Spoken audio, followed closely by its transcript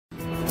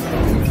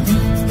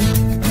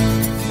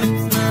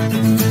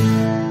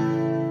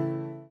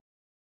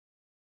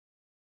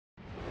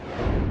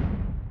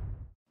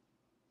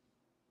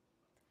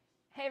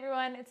Hey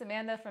everyone, it's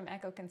Amanda from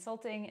Echo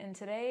Consulting, and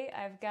today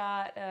I've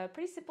got a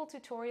pretty simple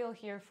tutorial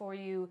here for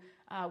you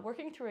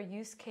working through a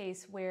use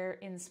case where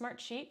in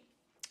Smartsheet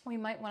we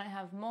might want to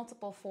have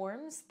multiple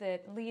forms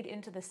that lead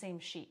into the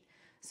same sheet.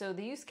 So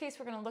the use case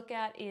we're going to look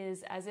at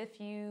is as if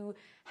you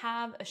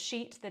have a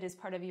sheet that is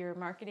part of your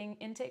marketing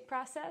intake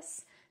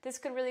process. This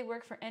could really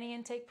work for any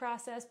intake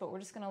process, but we're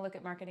just going to look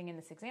at marketing in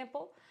this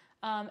example.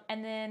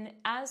 And then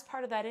as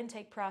part of that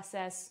intake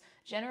process,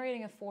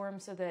 generating a form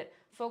so that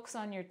folks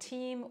on your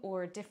team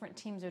or different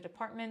teams or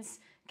departments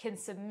can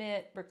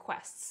submit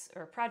requests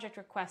or project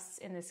requests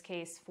in this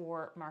case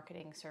for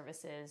marketing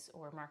services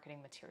or marketing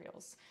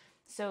materials.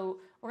 So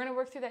we're going to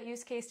work through that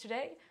use case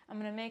today. I'm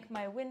going to make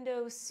my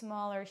window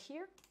smaller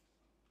here.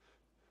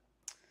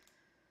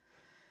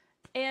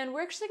 And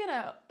we're actually going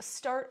to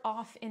start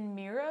off in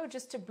Miro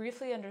just to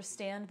briefly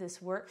understand this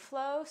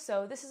workflow.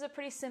 So this is a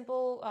pretty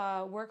simple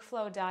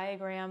workflow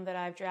diagram that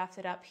I've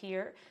drafted up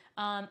here.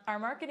 Our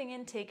marketing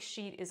intake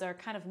sheet is our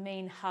kind of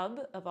main hub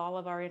of all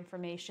of our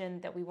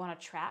information that we want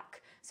to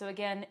track. So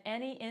again,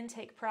 any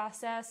intake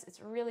process,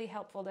 it's really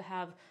helpful to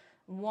have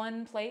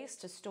one place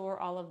to store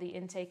all of the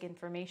intake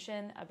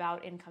information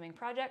about incoming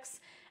projects,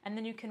 and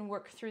then you can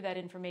work through that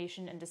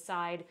information and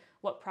decide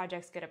what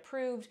projects get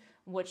approved,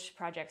 which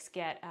projects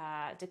get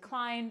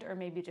declined or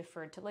maybe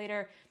deferred to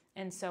later,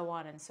 and so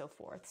on and so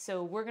forth.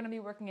 So we're going to be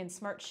working in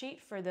Smartsheet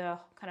for the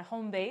kind of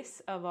home base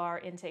of our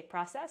intake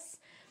process.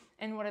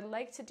 And what I'd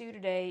like to do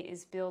today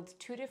is build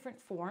two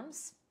different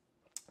forms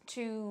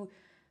to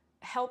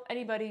help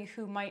anybody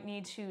who might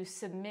need to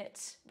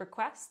submit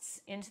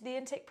requests into the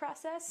intake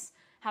process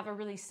have a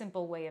really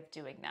simple way of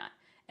doing that.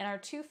 And our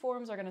two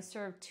forms are going to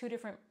serve two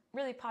different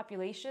really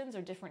populations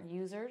or different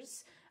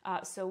users.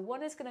 So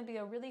one is going to be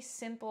a really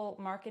simple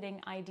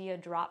marketing idea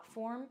drop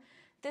form.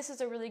 This is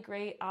a really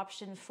great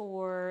option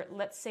for,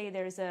 let's say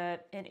there's an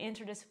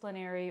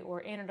interdisciplinary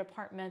or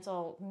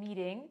interdepartmental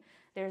meeting.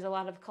 There's a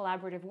lot of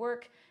collaborative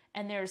work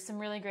and there's some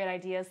really great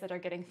ideas that are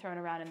getting thrown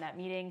around in that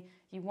meeting.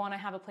 You want to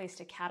have a place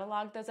to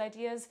catalog those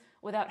ideas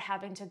without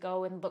having to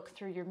go and look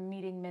through your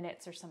meeting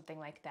minutes or something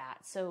like that.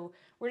 So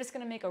we're just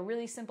going to make a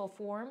really simple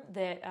form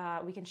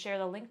that we can share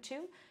the link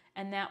to,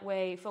 and that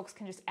way folks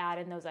can just add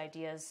in those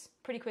ideas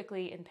pretty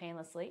quickly and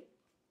painlessly.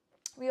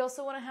 We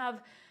also want to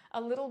have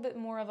a little bit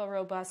more of a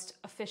robust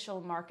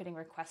official marketing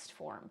request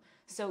form.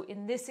 So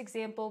in this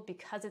example,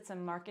 because it's a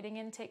marketing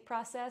intake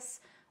process,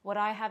 what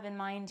I have in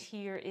mind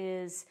here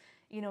is,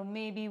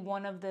 maybe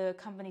one of the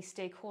company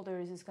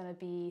stakeholders is going to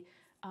be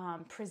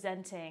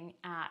presenting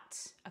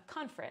at a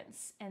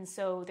conference. And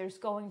so there's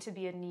going to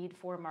be a need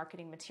for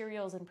marketing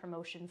materials and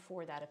promotion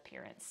for that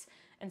appearance.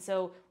 And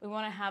so we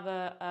want to have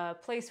a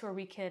place where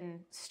we can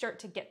start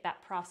to get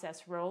that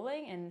process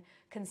rolling and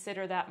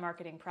consider that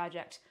marketing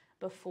project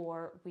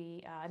before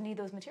we need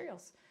those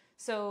materials.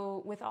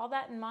 So with all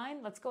that in mind,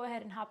 let's go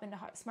ahead and hop into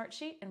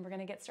Smartsheet and we're going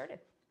to get started.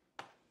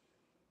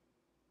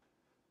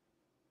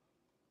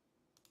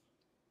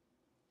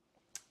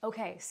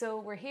 Okay, so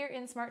we're here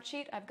in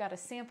Smartsheet. I've got a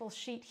sample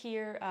sheet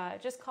here,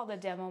 just called a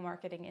demo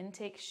marketing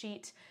intake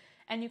sheet.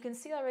 And you can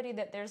see already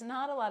that there's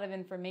not a lot of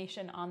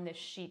information on this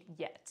sheet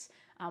yet.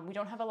 We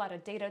don't have a lot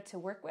of data to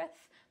work with,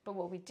 but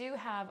what we do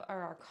have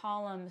are our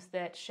columns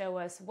that show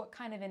us what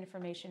kind of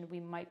information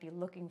we might be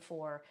looking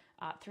for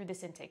through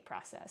this intake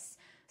process.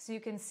 So you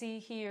can see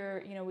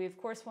here, we of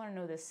course want to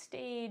know the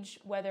stage,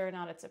 whether or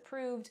not it's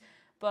approved,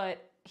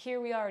 but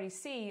here we already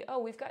see,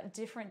 we've got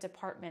different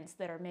departments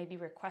that are maybe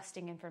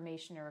requesting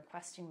information or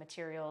requesting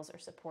materials or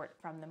support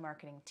from the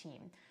marketing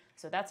team.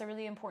 So that's a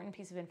really important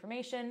piece of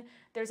information.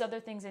 There's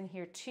other things in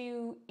here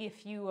too.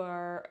 If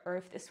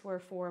this were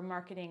for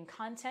marketing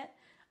content,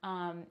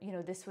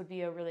 this would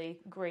be a really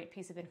great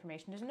piece of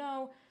information to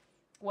know.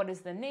 What is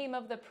the name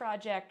of the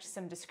project,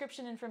 some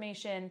description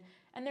information,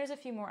 and there's a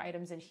few more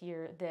items in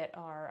here that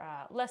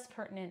are less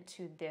pertinent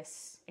to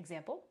this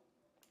example.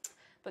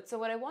 But so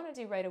what I want to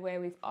do right away,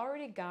 we've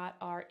already got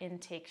our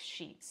intake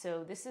sheet.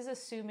 So this is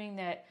assuming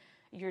that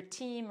your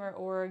team or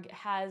org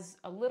has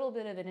a little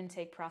bit of an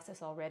intake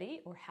process already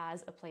or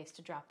has a place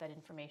to drop that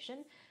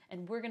information.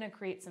 And we're going to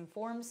create some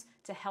forms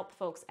to help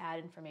folks add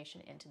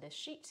information into this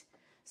sheet.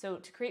 So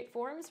to create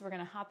forms, we're going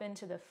to hop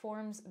into the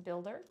Forms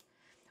Builder.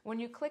 When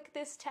you click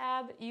this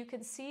tab, you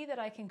can see that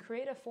I can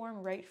create a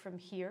form right from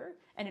here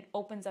and it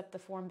opens up the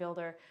Form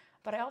Builder.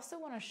 But I also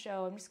want to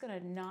show, I'm just going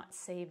to not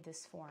save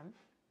this form.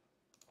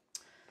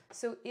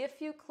 So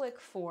if you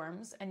click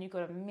Forms and you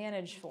go to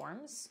Manage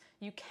Forms,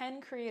 you can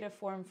create a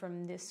form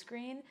from this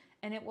screen,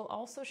 and it will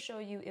also show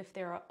you if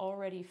there are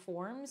already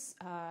forms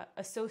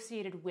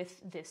associated with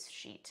this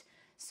sheet.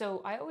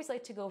 So I always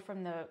like to go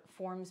from the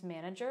Forms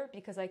Manager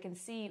because I can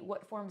see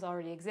what forms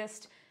already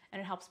exist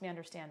and it helps me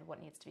understand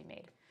what needs to be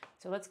made.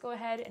 So let's go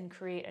ahead and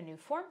create a new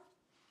form.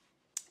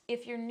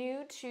 If you're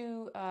new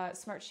to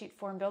Smartsheet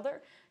Form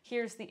Builder,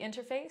 here's the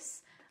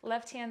interface.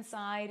 Left-hand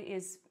side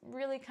is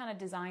really kind of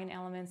design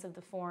elements of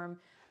the form.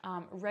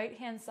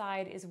 Right-hand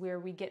side is where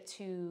we get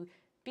to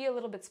be a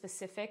little bit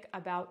specific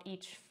about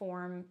each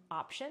form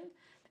option.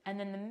 And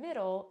then the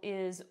middle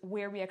is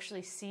where we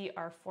actually see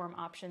our form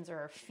options or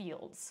our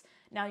fields.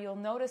 Now you'll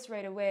notice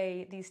right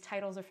away these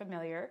titles are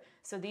familiar.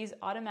 So these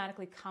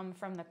automatically come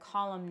from the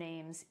column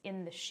names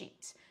in the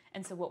sheet.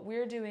 And so what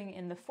we're doing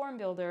in the form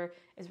builder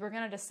is we're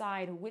going to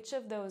decide which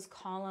of those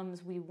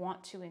columns we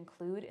want to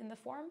include in the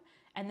form.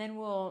 And then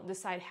we'll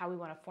decide how we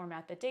want to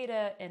format the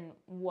data and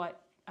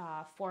what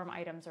form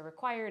items are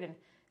required and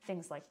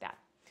things like that.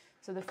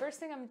 So the first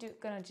thing I'm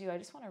going to do, I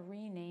just want to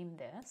rename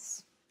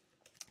this.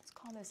 Let's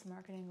call this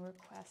marketing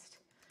request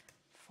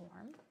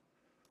form.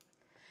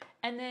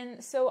 And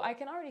then, so I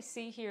can already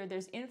see here,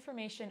 there's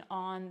information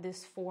on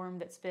this form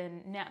that's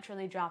been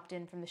naturally dropped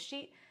in from the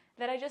sheet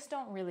that I just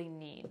don't really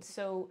need.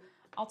 So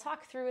I'll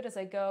talk through it as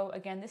I go.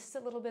 Again, this is a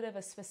little bit of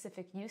a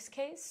specific use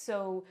case.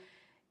 So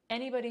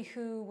anybody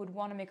who would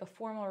want to make a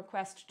formal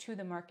request to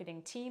the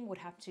marketing team would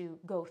have to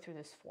go through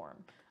this form.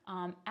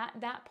 At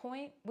that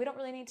point, we don't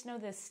really need to know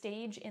the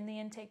stage in the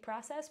intake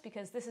process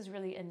because this is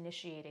really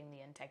initiating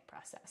the intake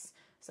process.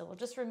 So we'll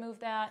just remove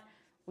that.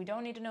 We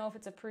don't need to know if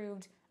it's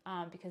approved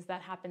because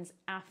that happens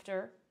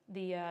after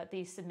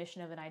the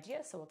submission of an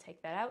idea, so we'll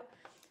take that out.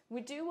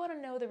 We do want to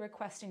know the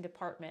requesting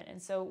department,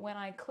 and so when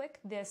I click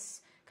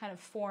this kind of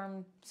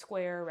form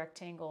square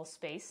rectangle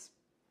space,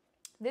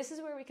 this is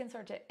where we can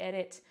start to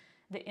edit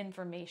the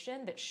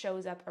information that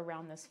shows up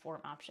around this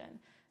form option.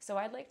 So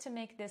I'd like to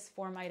make this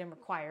form item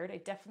required. I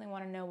definitely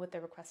want to know what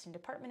the requesting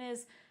department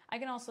is. I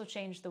can also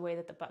change the way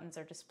that the buttons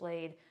are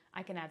displayed.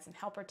 I can add some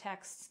helper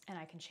texts and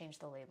I can change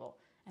the label.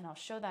 And I'll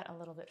show that a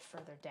little bit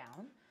further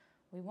down.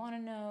 We want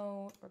to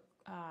know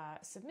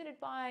submitted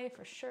by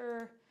for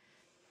sure.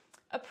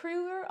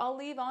 Approver, I'll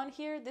leave on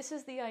here. This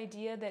is the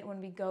idea that when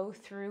we go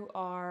through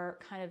our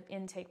kind of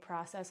intake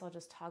process, I'll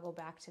just toggle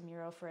back to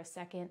Miro for a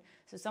second.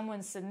 So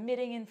someone's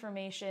submitting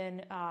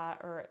information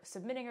or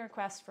submitting a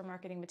request for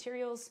marketing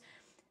materials.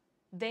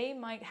 They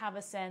might have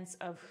a sense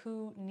of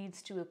who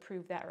needs to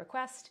approve that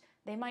request.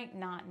 They might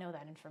not know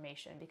that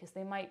information because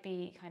they might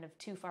be kind of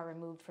too far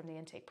removed from the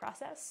intake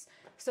process.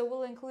 So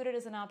we'll include it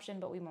as an option,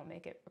 but we won't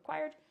make it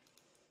required.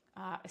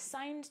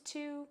 Assigned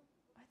to,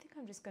 I think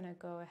I'm just going to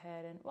go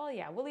ahead and, well,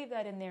 yeah, we'll leave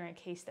that in there in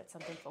case that's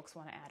something folks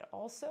want to add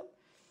also.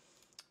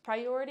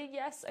 Priority,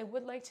 yes, I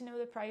would like to know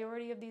the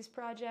priority of these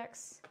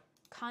projects.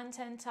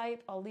 Content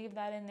type, I'll leave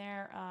that in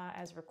there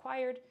as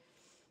required.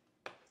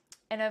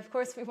 And of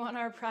course, we want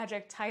our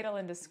project title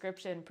and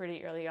description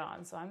pretty early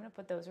on. So I'm going to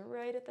put those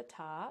right at the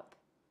top.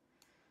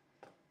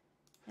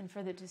 And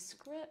for the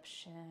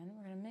description,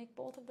 we're going to make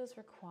both of those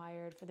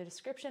required. For the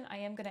description, I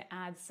am going to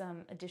add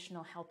some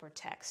additional helper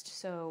text.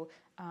 So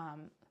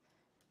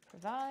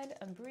provide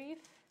a brief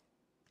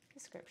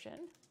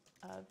description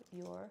of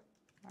your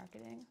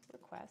marketing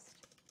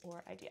request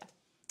or idea.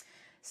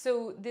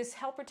 So this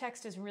helper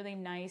text is really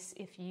nice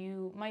if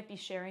you might be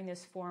sharing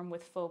this form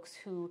with folks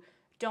who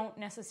don't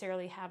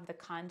necessarily have the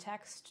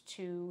context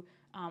to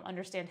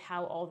understand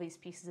how all these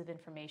pieces of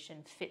information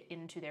fit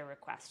into their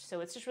request.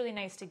 So it's just really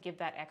nice to give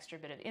that extra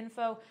bit of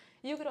info.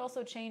 You could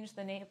also change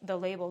the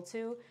label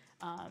too,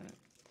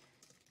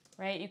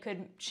 right? You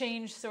could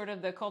change sort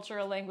of the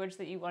cultural language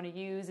that you want to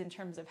use in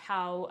terms of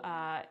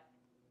how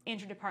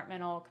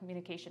interdepartmental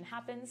communication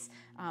happens.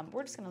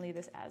 We're just going to leave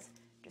this as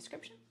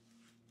description.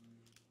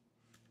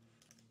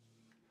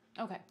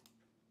 Okay,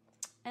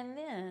 and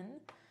then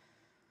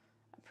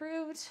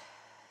approved.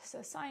 So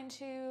assigned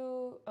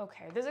to,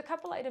 okay, there's a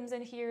couple items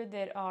in here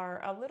that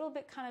are a little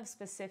bit kind of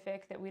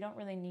specific that we don't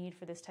really need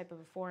for this type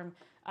of a form.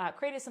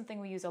 Create is something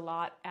we use a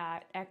lot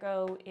at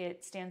Echo.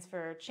 It stands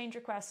for change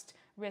request,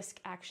 risk,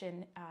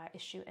 action,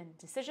 issue, and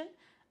decision.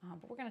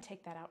 But we're going to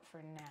take that out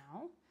for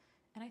now.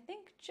 And I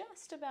think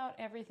just about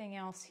everything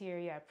else here,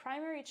 yeah,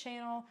 primary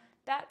channel,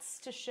 that's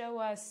to show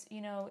us,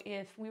 you know,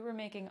 if we were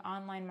making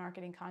online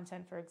marketing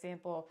content, for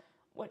example,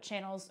 what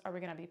channels are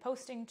we going to be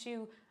posting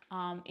to?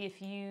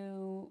 If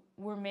you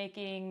were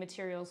making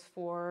materials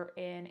for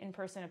an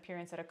in-person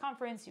appearance at a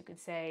conference, you could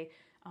say,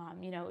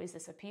 you know, is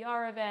this a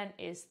PR event?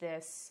 Is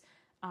this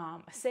a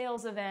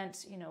sales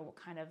event? You know, what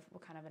kind of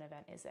an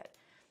event is it?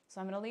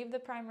 So I'm going to leave the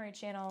primary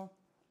channel.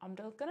 I'm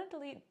going to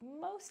delete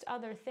most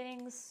other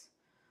things.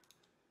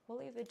 We'll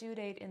leave the due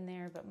date in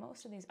there, but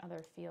most of these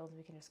other fields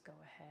we can just go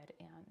ahead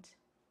and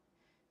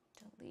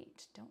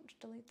delete. Don't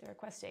delete the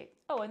request date.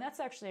 Oh, and that's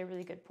actually a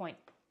really good point.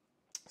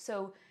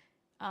 So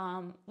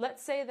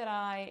let's say that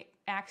I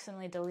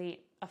accidentally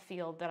delete a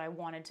field that I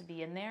wanted to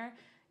be in there.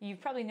 You've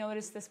probably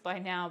noticed this by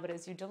now, but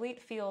as you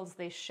delete fields,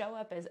 they show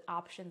up as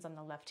options on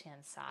the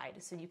left-hand side.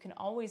 So you can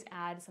always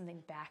add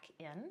something back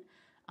in,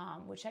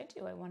 which I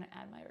do. I want to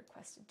add my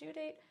requested due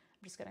date.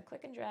 I'm just going to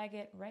click and drag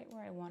it right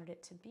where I wanted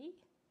it to be.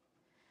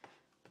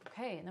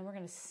 Okay, and then we're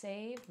going to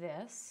save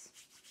this.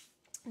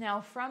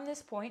 Now from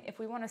this point, if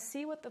we want to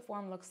see what the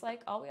form looks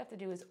like, all we have to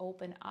do is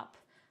open up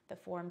the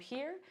form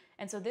here.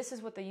 And so this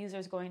is what the user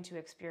is going to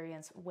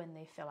experience when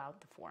they fill out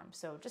the form.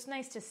 So just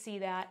nice to see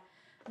that.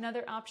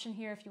 Another option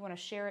here, if you want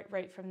to share it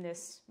right from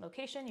this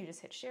location, you just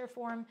hit share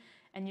form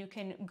and you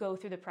can go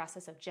through the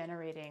process of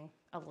generating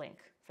a link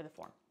for the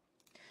form.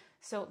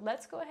 So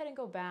let's go ahead and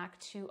go back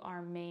to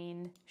our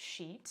main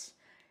sheet.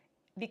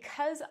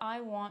 because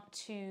I want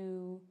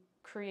to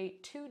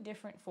create 2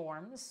 different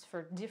forms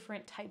for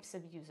different types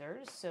of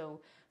users,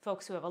 so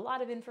folks who have a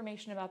lot of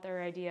information about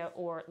their idea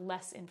or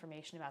less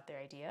information about their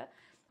idea,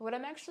 what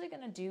I'm actually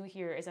going to do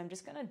here is I'm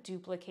just going to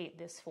duplicate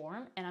this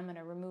form, and I'm going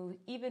to remove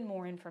even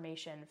more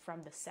information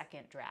from the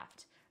second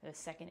draft, or the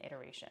second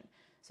iteration.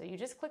 So you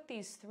just click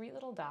these 3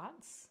 little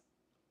dots,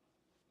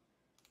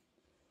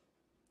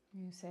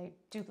 you say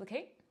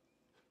duplicate,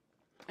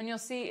 and you'll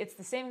see it's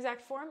the same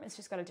exact form, it's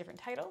just got a different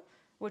title,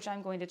 which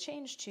I'm going to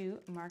change to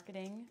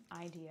Marketing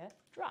Idea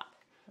Drop,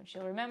 which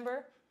you'll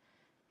remember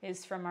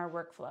is from our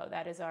workflow.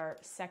 That is our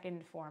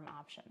second form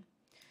option.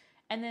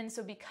 And then,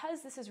 so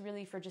because this is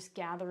really for just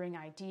gathering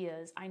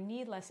ideas, I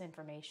need less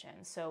information.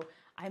 So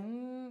I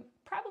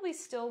probably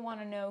still want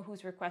to know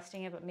who's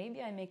requesting it, but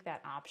maybe I make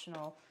that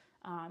optional.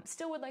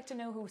 Still would like to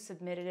know who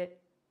submitted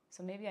it,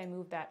 so maybe I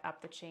move that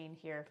up the chain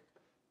here.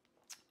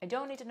 I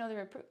don't need to know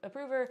the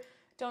approver,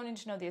 don't need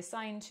to know the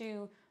assigned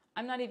to.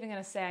 I'm not even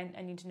going to say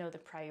I need to know the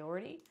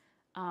priority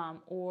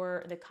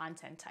or the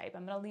content type.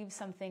 I'm going to leave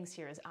some things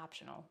here as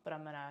optional, but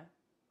I'm going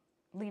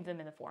to leave them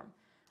in the form.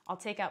 I'll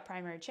take out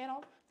primary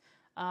channel,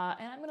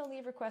 and I'm going to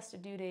leave request a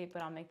due date,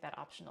 but I'll make that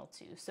optional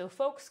too. So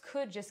folks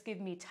could just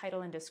give me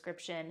title and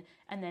description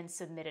and then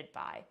submitted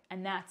by,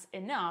 and that's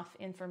enough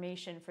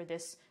information for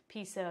this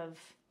piece of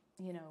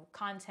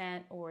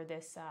content or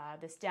this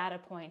data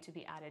point to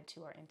be added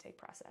to our intake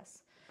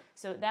process.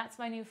 So that's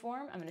my new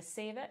form. I'm going to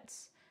save it.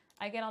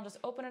 Again, I'll just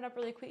open it up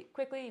really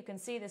quickly. You can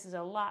see this is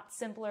a lot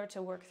simpler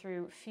to work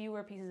through,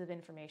 fewer pieces of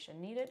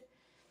information needed.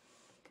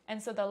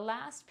 And so the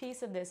last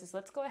piece of this is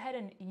let's go ahead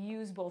and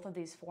use both of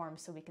these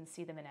forms so we can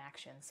see them in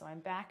action. So I'm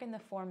back in the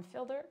form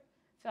builder,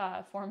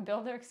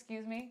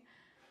 excuse me.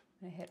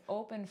 I'm going to hit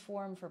open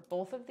form for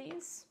both of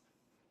these.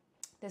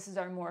 This is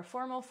our more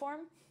formal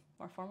form,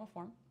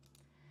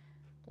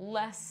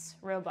 less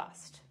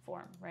robust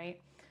form, right?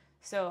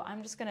 So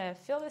I'm just going to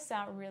fill this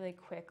out really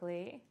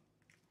quickly.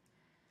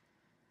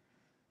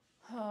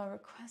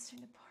 Requesting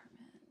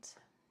department.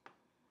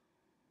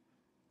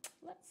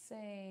 Let's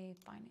say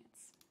finance.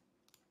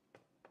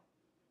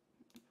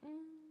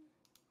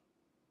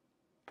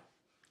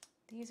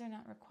 These are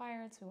not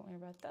required, so we won't worry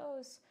about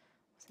those.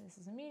 We'll say this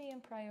is a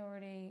medium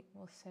priority.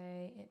 We'll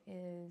say it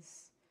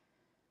is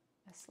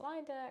a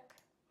slide deck.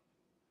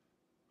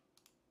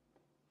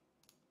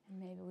 And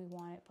maybe we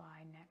want it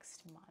by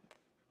next month.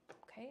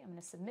 Okay, I'm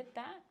going to submit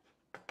that.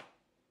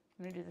 I'm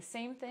going to do the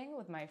same thing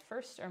with my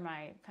first or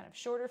my kind of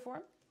shorter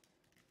form.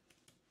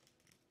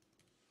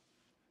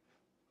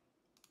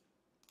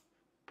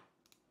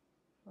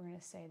 We're going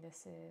to say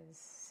this is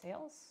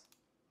sales.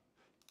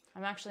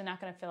 I'm actually not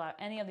going to fill out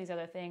any of these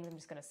other things. I'm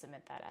just going to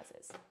submit that as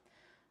is.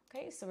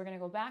 Okay, so we're going to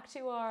go back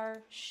to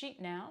our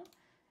sheet now,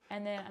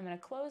 and then I'm going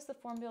to close the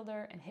form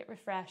builder and hit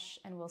refresh,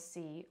 and we'll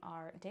see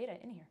our data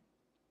in here.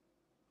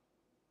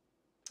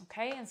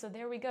 Okay, and so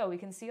there we go. We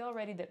can see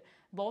already that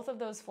both of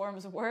those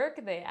forms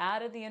work. They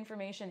added the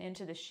information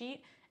into the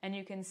sheet, and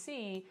you can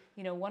see,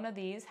 one of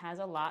these has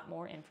a lot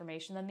more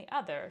information than the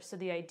other. So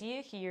the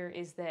idea here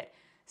is that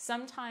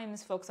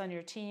sometimes folks on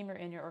your team or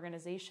in your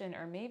organization,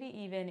 or maybe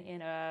even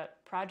in a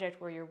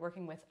project where you're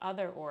working with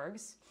other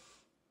orgs,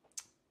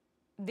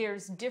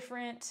 there's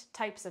different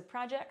types of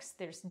projects,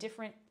 there's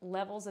different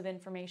levels of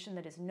information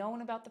that is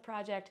known about the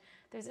project,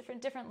 there's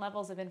different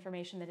levels of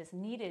information that is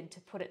needed to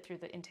put it through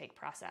the intake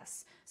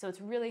process. So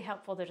it's really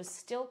helpful to just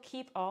still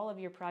keep all of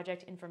your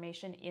project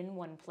information in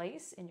one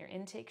place in your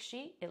intake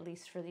sheet, at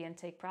least for the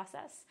intake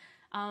process.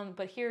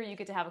 But here you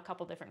get to have a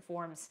couple different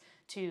forms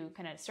to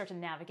kind of start to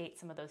navigate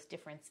some of those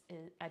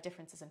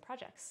differences in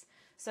projects.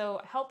 So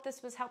I hope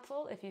this was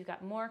helpful. If you've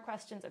got more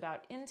questions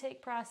about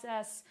intake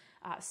process,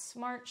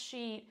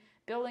 Smartsheet,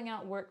 building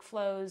out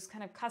workflows,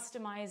 kind of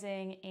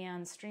customizing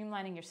and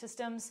streamlining your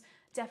systems,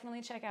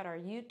 definitely check out our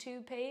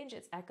YouTube page.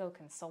 It's Echo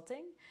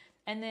Consulting.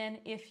 And then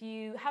if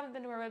you haven't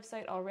been to our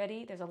website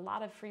already, there's a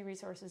lot of free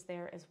resources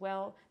there as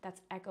well.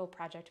 That's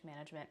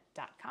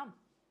echoprojectmanagement.com.